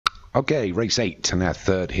Okay, race 8, and our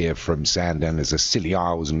third here from Sandown is a Scilly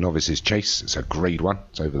Isles Novices Chase. It's a grade 1.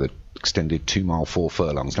 It's over the extended 2 mile 4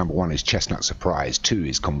 furlongs. Number 1 is Chestnut Surprise, 2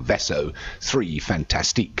 is Convesso, 3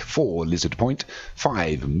 Fantastique, 4 Lizard Point,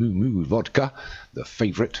 5 Moo Moo Vodka, the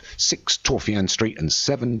favourite, 6 Torfian Street, and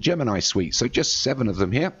 7 Gemini Sweet. So just 7 of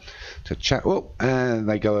them here to chat. Oh, and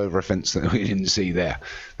they go over a fence that we didn't see there.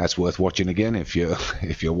 That's worth watching again if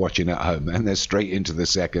you're watching at home. And they're straight into the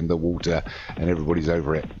second, the water, and everybody's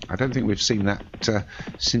over it. I don't think we've seen that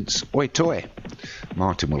since Oi Toy.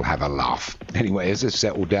 Martin will have a laugh. Anyway, as they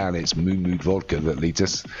settle down, it's Moo Moo Vodka that leads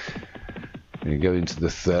us. And you go into the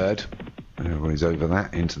third. Everybody's over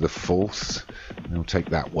that, into the fourth. They'll take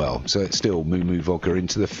that well. So it's still Moo Moo Vodka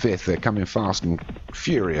into the fifth. They're coming fast and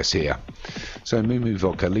furious here. So Moo Moo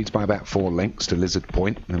Vodka leads by about 4 lengths to Lizard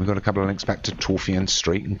Point. And then we've got a couple of lengths back to Torfian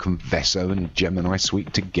Street and Convesso and Gemini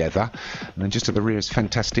Sweet together. And then just at the rear is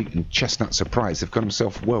Fantastique and Chestnut Surprise. They've got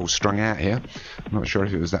themselves well strung out here. I'm not sure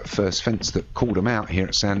if it was that first fence that called them out here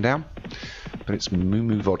at Sandown. But it's Moo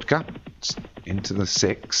Moo Vodka. It's into the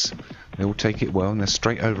 6. They all take it well, and they're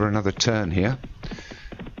straight over another turn here.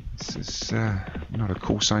 This is not a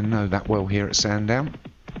course I know that well here at Sandown.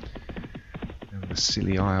 The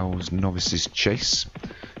Scilly Isles Novices Chase.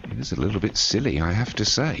 It is a little bit silly, I have to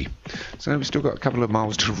say. So we've still got a couple of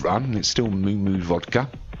miles to run. It's still Moo Moo Vodka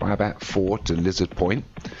by about 4 to Lizard Point.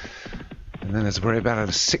 And then there's about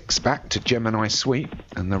a 6 back to Gemini Sweet,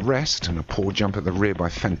 and the rest, and a poor jump at the rear by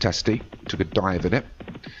Fantastique. Took a dive at it.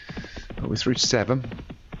 But we're through 7.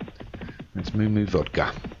 It's Moo Moo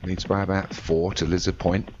Vodka. Leads by about 4 to Lizard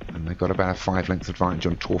Point, and they've got about a 5-length advantage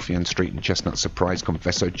on Torfian Street and Chestnut Surprise,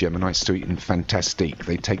 Convesso, Gemini Street, and Fantastique.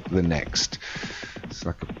 They take the next. It's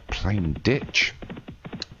like a plain ditch.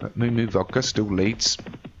 But Moo Moo Vodka still leads.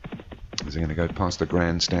 They're going to go past the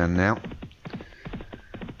grandstand now.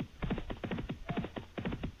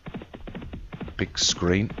 Big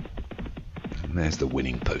screen. And there's the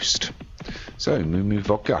winning post. So Moo Moo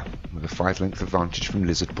Vodka with a 5-length advantage from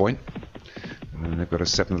Lizard Point. And they've got a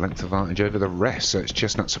 7-length advantage over the rest. So it's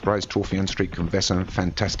Chestnut Surprise, Torfian Street, Convesso, and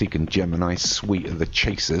Fantastique, and Gemini Sweet are the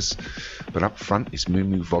chasers. But up front is Moo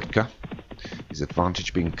Moo Vodka. His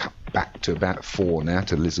advantage being cut back to about 4 now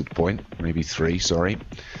to Lizard Point. Maybe 3, sorry.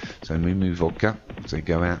 So Moo Moo Vodka, as they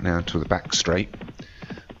go out now to the back straight.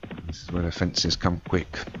 This is where the fences come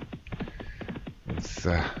quick. With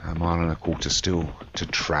a mile and a quarter still to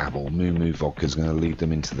travel. Moo Moo Vodka is going to lead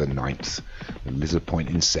them into the 9th. With Lizard Point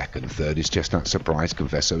in 2nd. 3rd is Chestnut Surprise.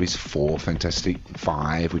 Convesso is 4. Fantastique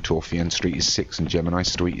 5. With Torfian Street is 6. And Gemini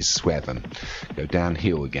Street is 7. Go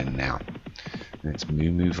downhill again now. And it's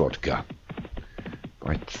Moo Moo Vodka.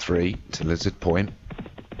 By 3 to Lizard Point.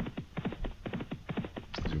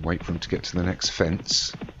 As we wait for him to get to the next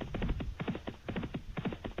fence.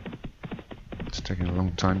 It's taking a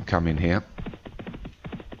long time coming here.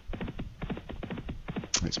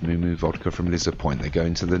 It's Moo Moo Vodka from Lizard Point. They go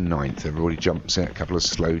into the 9th. Everybody jumps out. A couple of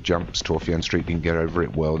slow jumps. Torfian Street didn't get over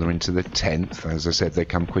it well. They're into the 10th. As I said, they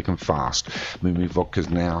come quick and fast. Moo Moo Vodka's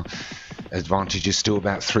now advantage is still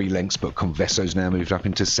about 3 lengths, but Convesso's now moved up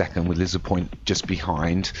into 2nd with Lizard Point just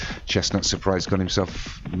behind. Chestnut Surprise got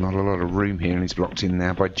himself not a lot of room here, and he's blocked in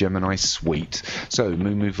now by Gemini Sweet. So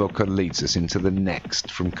Moo Moo Vodka leads us into the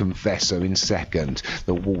next from Convesso in 2nd.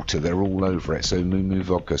 The water, they're all over it. So Moo Moo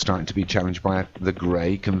Vodka starting to be challenged by the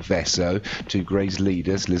grey. Convesso, 2 greys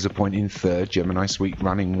leaders. Lizard Point in 3rd. Gemini Sweet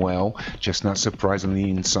running well. Chestnut Surprise on the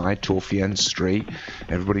inside. Torfian Street.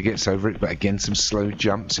 Everybody gets over it, but again some slow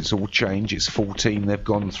jumps. It's all changed. It's 14 they've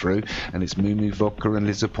gone through, and it's Moo Moo Vodka and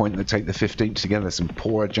Lizard Point that take the 15th together. Some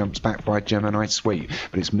poorer jumps back by Gemini Sweet,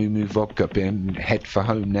 but it's Moo Moo Vodka being head for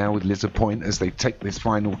home now with Lizard Point as they take this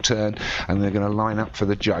final turn, and they're going to line up for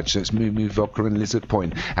the judge. So it's Moo Moo Vodka and Lizard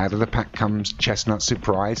Point. Out of the pack comes Chestnut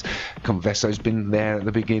Surprise. Convesso's been there at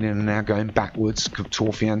the beginning and now going backwards.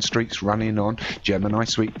 Torfian Street's running on. Gemini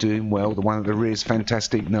Sweet doing well. The one at the rear is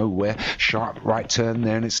Fantastique nowhere. Sharp right turn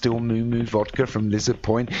there, and it's still Moo Moo Vodka from Lizard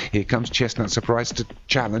Point. Here comes Chestnut Surprise to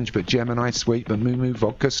challenge, but Gemini Sweet, but Moo Moo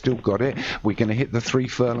Vodka still got it. We're going to hit the 3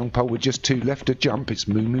 furlong pole with just 2 left to jump. It's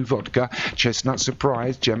Moo Moo Vodka, Chestnut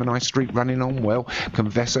Surprise, Gemini Street running on well.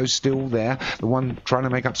 Convesso's still there. The one trying to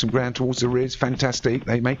make up some ground towards the rear is Fantastique.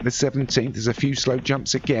 They make the 17th. There's a few slow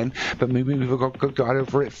jumps again, but Moo Moo Vodka got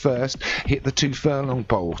over it first. Hit the 2 furlong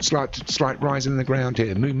pole. Slight rise in the ground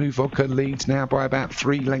here. Moo Moo Vodka leads now by about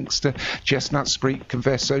 3 lengths to Chestnut Street.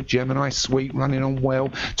 Convesso, Gemini Sweet running on well.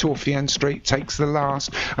 Torfian Street takes the last.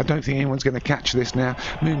 I don't think anyone's going to catch this now.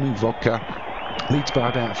 Moo Moo Vodka Leads by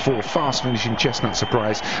about 4, fast finishing Chestnut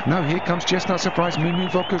Surprise. No, here comes Chestnut Surprise. Moo Moo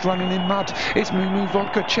Vodka's running in mud. It's Moo Moo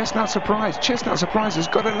Vodka, Chestnut Surprise. Chestnut Surprise has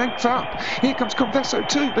got a length up. Here comes Convesso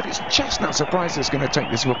too, but it's Chestnut Surprise that's going to take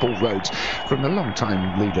this for Paul Rhodes from the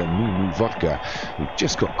long-time leader Moo Moo Vodka, who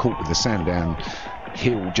just got caught with the Sandown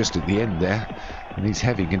hill just at the end there in these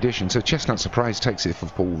heavy conditions. So Chestnut Surprise takes it for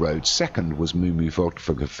Paul Rhodes. Second was Moo Moo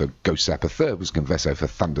Vodka for Ghost Zapper. Third was Convesso for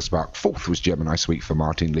Thunderspark. Fourth was Gemini Sweet for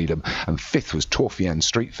Martin Leadham. And fifth was Torfian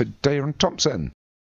Street for Darren Thompson.